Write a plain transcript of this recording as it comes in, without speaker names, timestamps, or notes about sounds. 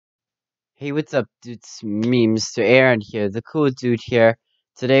Hey, what's up, dude? It's me, Mr. Airon here, the cool dude here.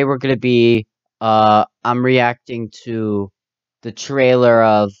 Today we're gonna be, I'm reacting to the trailer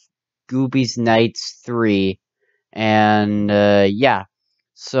of Goobies Nights 3, and, yeah.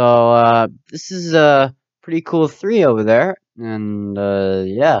 So, this is a pretty cool 3 over there, and,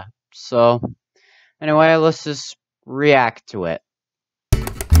 yeah. So, anyway, let's just react to it.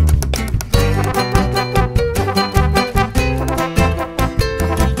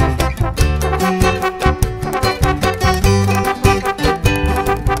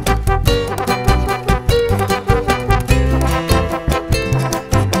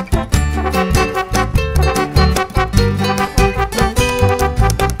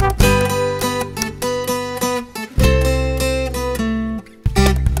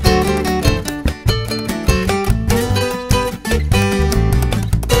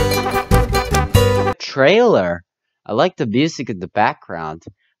 Trailer. I like the music in the background,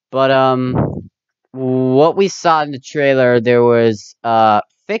 but what we saw in the trailer, there was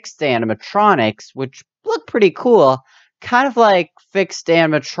fixed animatronics, which looked pretty cool, kind of like fixed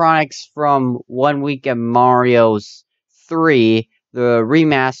animatronics from One Week at Mario's 3, the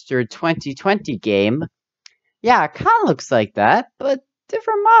remastered 2020 game. Yeah, it kind of looks like that, but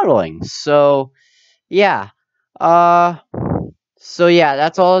different modeling. So yeah, uh. So yeah,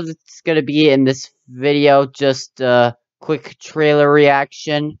 that's all it's gonna be in this video, just a quick trailer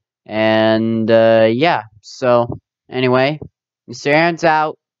reaction, and yeah, so anyway, Mr. Aaron's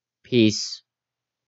out, peace.